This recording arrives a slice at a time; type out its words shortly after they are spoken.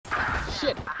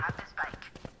shit.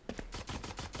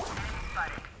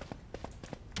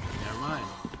 Never mind.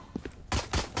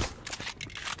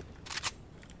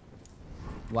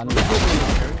 One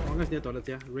One guy's near toilet,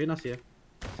 yeah. Reina's here.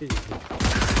 He's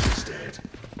dead.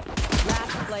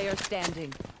 Last player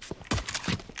standing.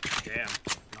 Damn.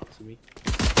 Not to me.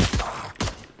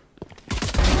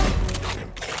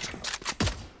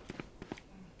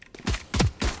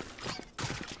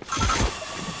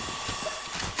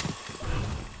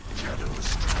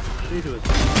 Three to us.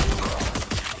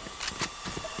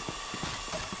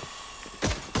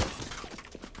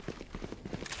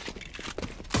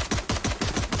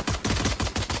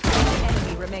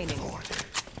 Enemy remaining.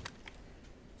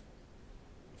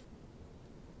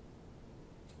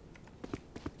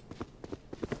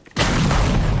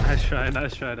 Nice try,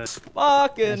 nice try.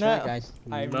 Fucking Nice try, hell. guys.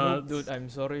 I'm Nuts. dude, I'm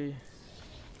sorry.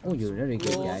 Oh, you're very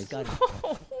good, guys. That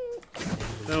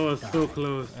was so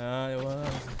close. It was.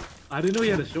 I didn't know he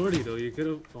had a shorty though. You could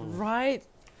have. Oh. Right?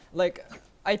 Like,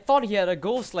 I thought he had a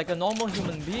ghost like a normal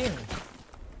human being.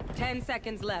 10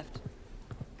 seconds left.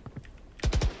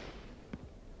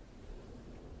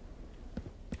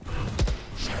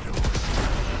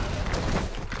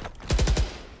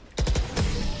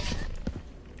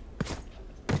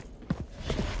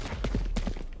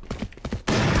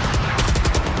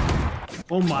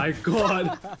 Oh my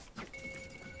god.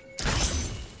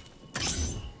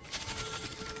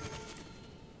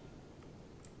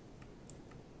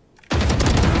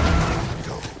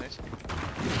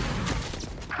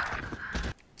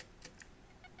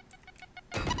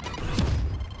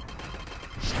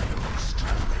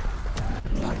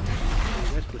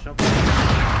 Let's push up.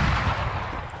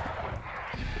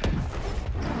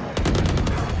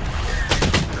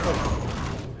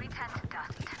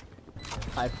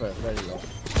 Hyper, very low.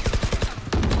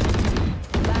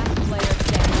 Last player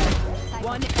standing.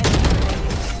 One enemy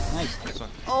remaining. Nice. This one.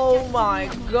 Oh my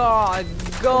god,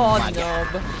 god, my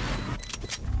Nob.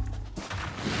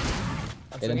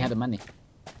 They don't have the money.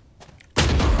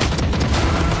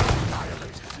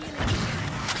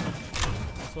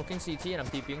 Smoking CT and I'm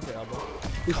TPing to elbow.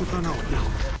 Push up now.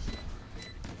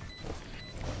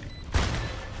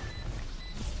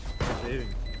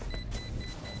 Saving.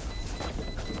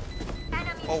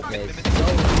 Oh, mid, mid, mid.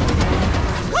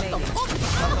 What the fuck?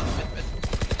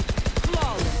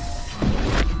 Flawless.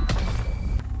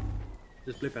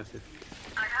 Just play passive.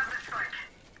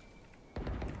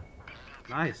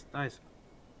 Nice, nice.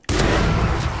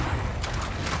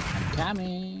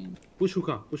 Coming. Push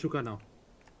hookah now.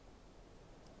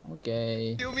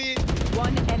 Okay. Kill me.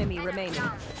 One enemy remaining.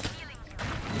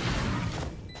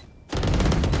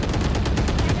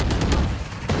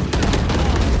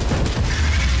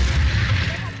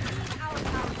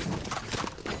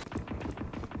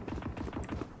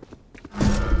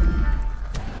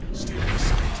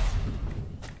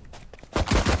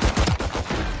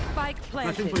 Spike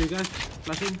Flashing for planted. you guys.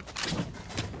 Flashing.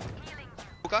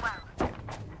 Hookah.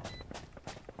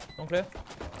 Don't clear.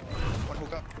 One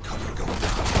hookah.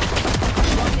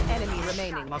 One enemy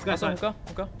remaining. Last guy Last one, side.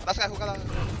 hookah. Last guy hookah lah.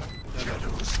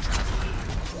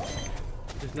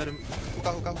 Just let him.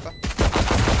 Hookah.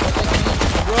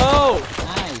 Bro!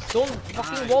 Nice. Don't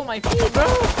fucking wall my feet, bro!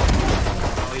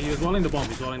 Oh, he was rolling the bomb.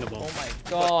 He's rolling the bomb. Oh my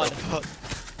god.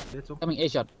 That's all. Coming A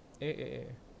shot.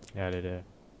 Yeah, they.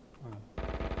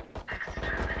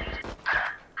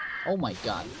 Oh my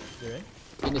god. You ready?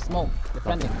 In the smoke.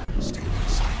 Defending.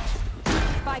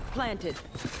 Spike planted.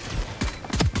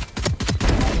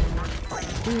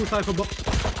 Two cypher box.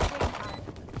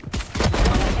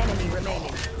 One enemy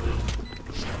remaining.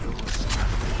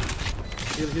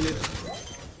 Heal it.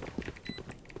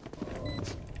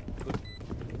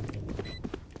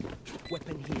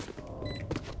 Weapon here.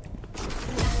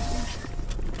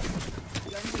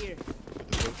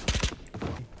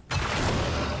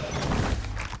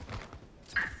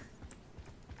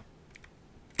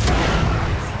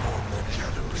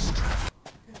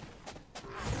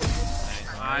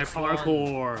 Nice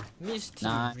parkour.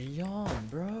 Mysterion,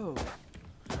 bro.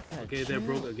 Okay, they're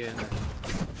broke again.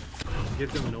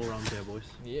 Give them no round there, boys.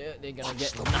 Yeah, they're gonna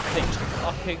get nothing.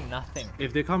 Fucking nothing.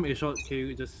 If they come a shot, can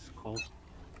you just call?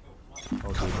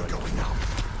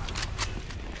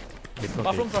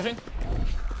 Bathroom flushing.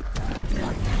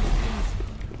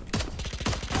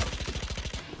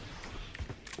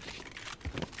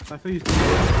 Cypher used to.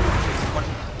 One.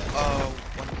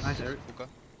 Nice, Eric. Hookah.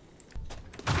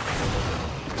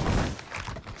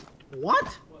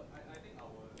 What?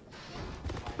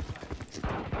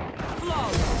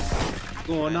 Flawless.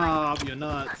 Going up, you're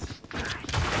nuts.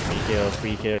 Free kill.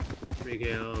 Free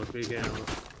kills.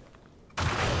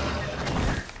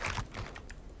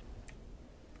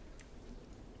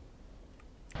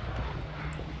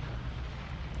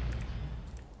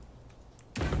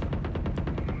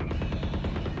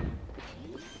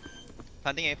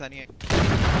 Planting A, planting A.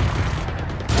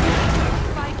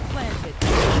 Spike planted.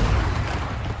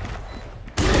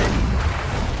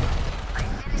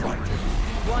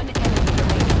 One enemy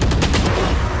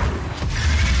remaining.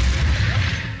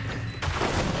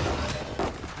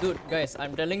 Dude, guys,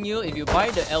 I'm telling you, if you buy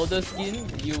the Elder skin,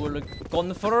 you will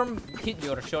confirm hit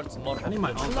your shots more I need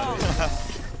my often. ult.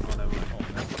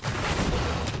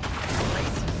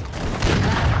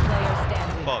 Player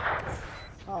standing. Fuck.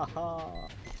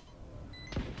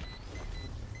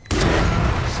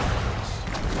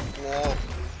 Whoa.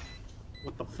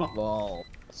 What the fuck? Wow,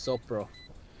 so pro.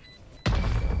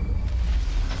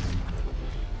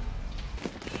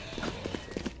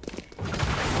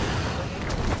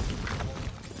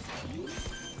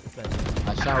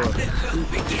 A shower.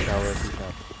 Shower,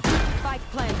 Spike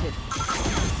planted.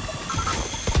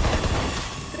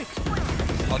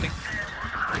 Planting.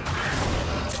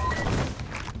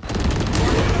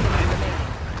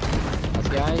 That's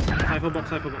guys. Cypher box,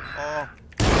 cypher box. Oh.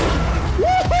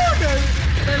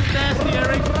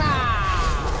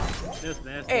 There's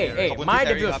nasty. Hey, hey, Couple my to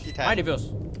carry, defuse, half to my 10.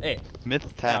 defuse. Hey, Mid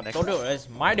 10 yeah, next. don't do it. It's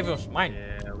my defuse, mine,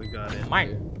 Yeah, we got it.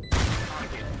 mine.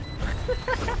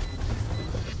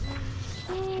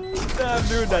 Damn,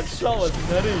 dude, that shot was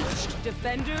nutty.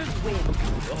 Defenders win.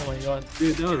 Oh my god,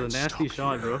 Dude, that was a nasty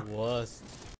shot, bro. it was.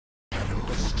 No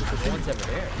one's ever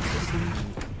there.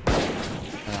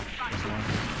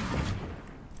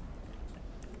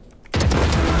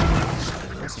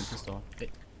 Pressing pistol. Hey,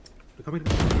 They're coming.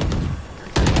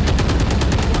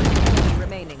 Enemy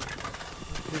remaining.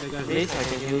 Hey, that guy's Yes, I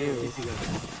can hear you. DC guy.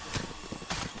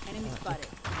 Enemy spotted.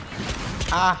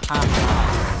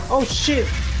 Oh shit!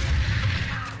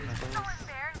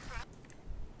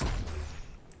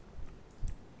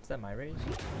 Is that my raise?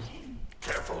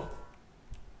 Careful.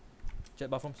 Jet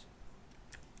bathrooms.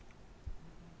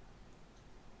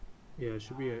 Yeah, it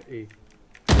should be a A.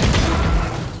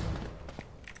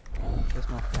 there's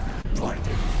more. Oh,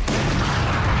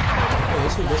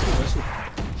 there's two, there's two, there's two.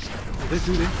 Is there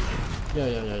two there?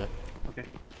 Yeah. Okay.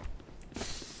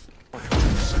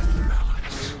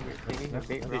 Left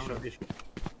They shot, they shot.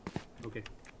 Okay.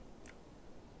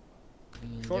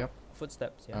 Short Yep.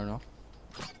 footsteps, I yeah. don't know.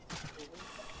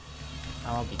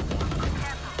 I'll be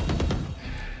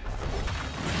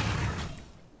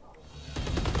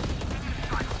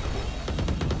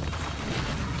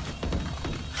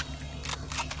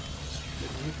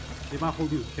They might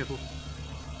hold you, careful.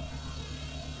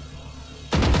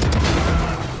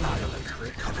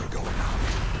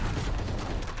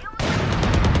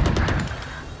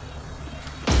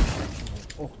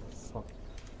 Oh, fuck.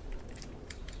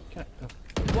 Okay.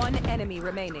 One enemy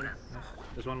remaining. Nice.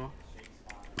 There's one more.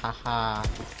 Haha.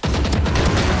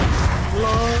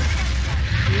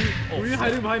 Were you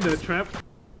hiding behind the trap?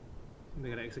 They're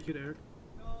gonna execute Eric.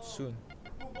 Soon.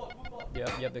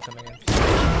 Yep, they're coming in.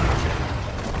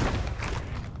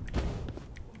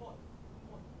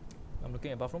 I'm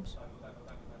looking at bathrooms.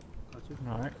 Got you.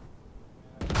 Alright.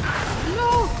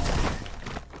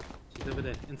 She's over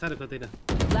there, inside the container.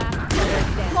 Last player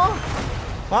standing.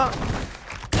 Fuck!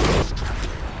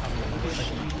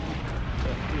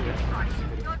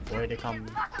 Where they come?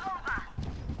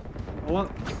 Oh,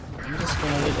 what? I'm just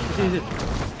gonna leave them. Is it?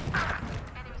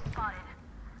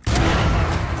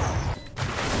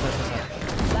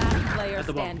 Last player At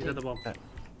the bomb, he's standing. at the bomb.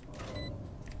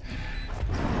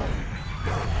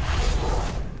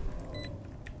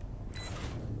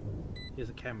 Here's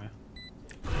a camera.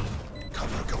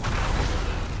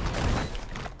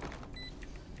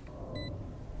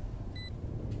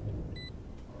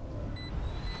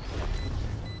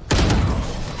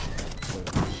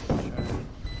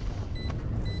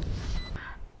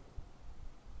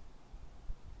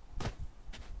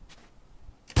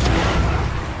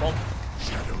 Bomb.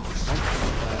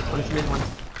 Punch mid one.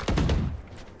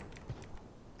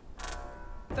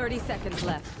 30 seconds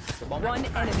left. The bomb. One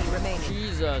enemy remaining.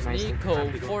 Jesus, Nice.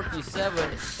 Nico,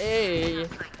 47. Hey.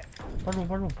 One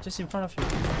room, just in front of you.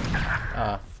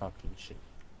 Ah, fucking shit.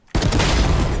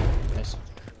 Nice.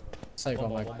 Side One oh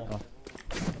more, my one more. god.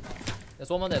 There's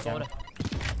one more there, there's one more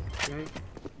there. Okay.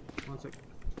 1 sec.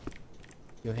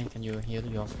 Yohin, can you heal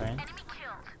your friend?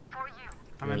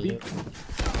 I'm at Really? B.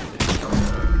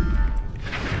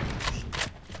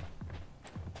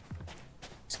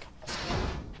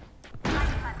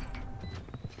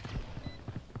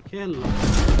 Kill.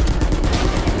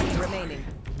 Enemy remaining.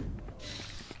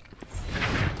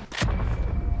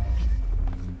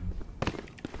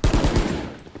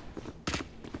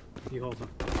 He holds on.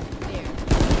 There.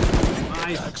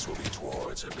 Nice.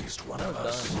 Well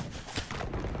done.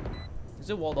 Is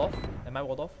it walled off? Am I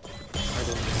walled off?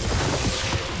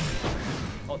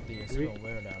 thought the still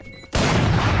where down here.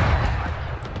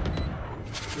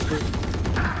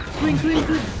 Swing. Nice.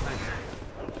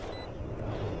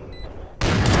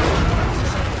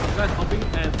 Guys hopping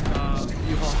and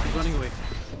U-Haul running away.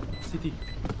 CT.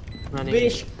 Running.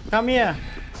 Bitch, come here.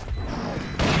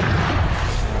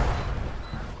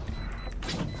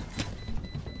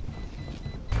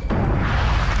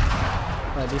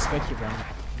 This guy keep running.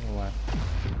 Oh, wow.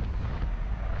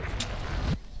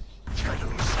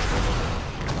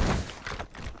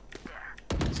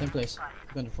 Same place. I'm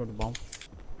gonna throw the bomb.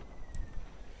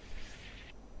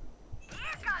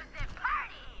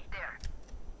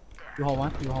 You hold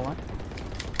one.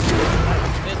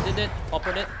 Did.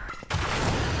 Hopper did.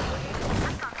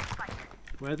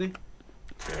 Where are they?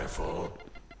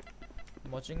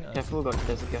 I'm watching. Careful, got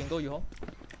there's a You gap. can go, you all.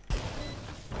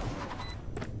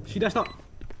 She dashed out.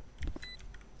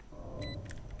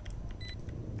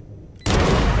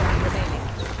 Remaining.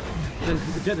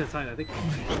 The jet inside, I think. She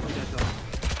dashed out.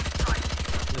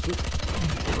 That's good.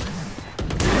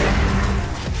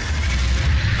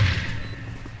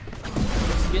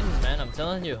 Skins, man, I'm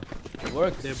telling you. It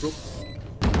works. They're broke.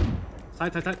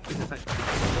 Side. It's the side.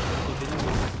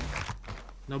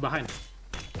 No, behind.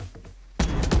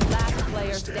 Last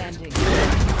player standing.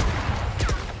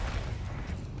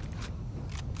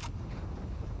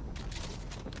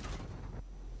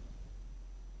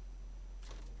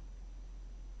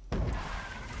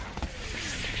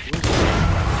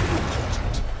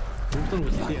 Winston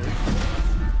was here.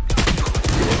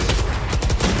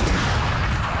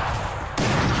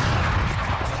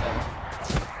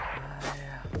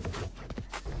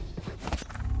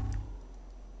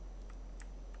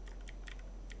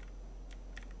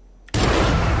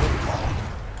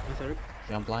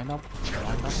 Yeah, I'm blind up.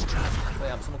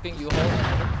 Wait, I'm smoking you all.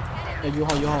 Yeah, you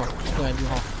hold. Go ahead, you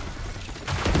hold.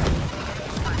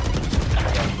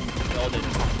 They all did.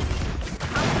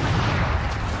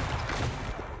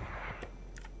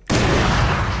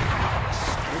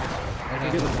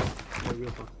 Get the ball. Yeah,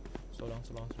 real fast. Slow down.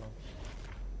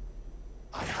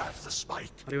 I have the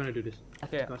spike. How do you want to do this?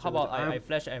 Okay, Gotcha. how about I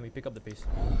flash and we pick up the pace.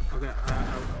 Okay,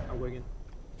 I'll go again.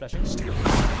 Flashing.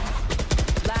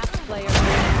 Last player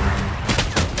standing.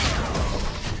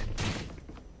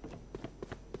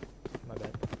 My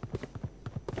bad.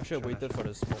 I should have waited for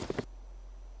the smoke.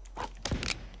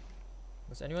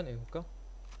 Was anyone in hookah?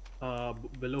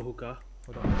 Below hookah.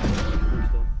 Hold on.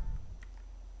 Brimstone.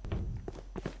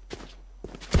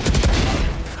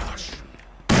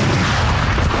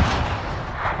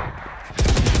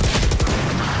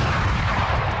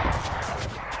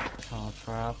 Oh,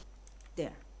 trap.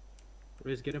 There.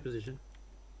 Raze, get in position.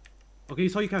 Okay, he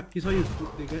saw you, Cap. He saw you.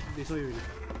 They saw you already.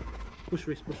 Push,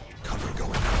 Raze, push. Cover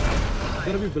going. It's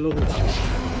gotta be below hookah.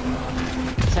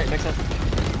 Backside.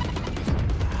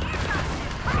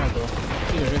 Alright, bro.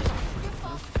 See the rift.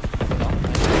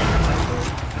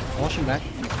 Washing back.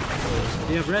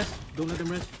 They have rest. Don't let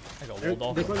them rest. I got They're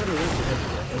walled off. probably gonna rest.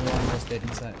 Everyone was dead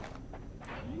inside.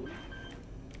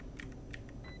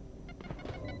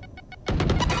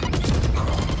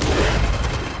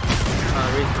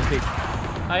 Raise no pick.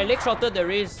 I leg shotted the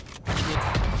race.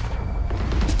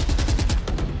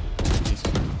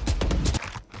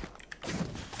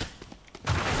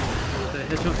 The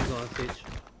headshot is on stage.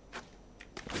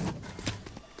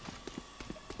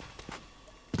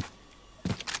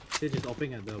 Stage is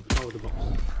opening at the top of the box.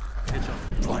 Headshot.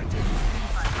 Blinded.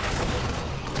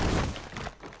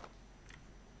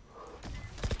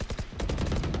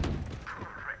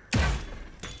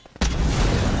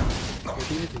 Your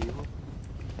team is in U-Haul.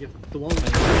 You have the wall.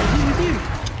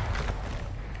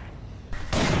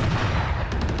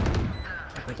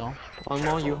 Wait on. One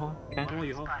more U-Haul. Okay. One more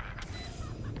U-Haul.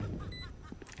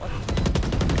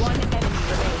 One enemy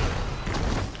remaining.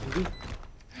 Maybe.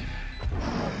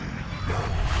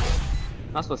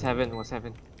 Last was heaven.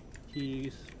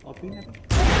 He's opening I think.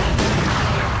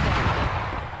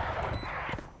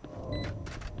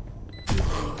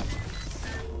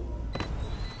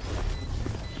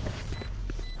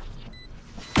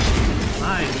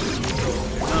 Nice.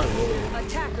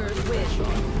 Attackers win.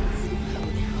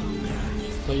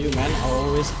 So you man, I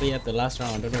always play at the last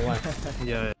round. I don't know why.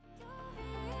 Yeah.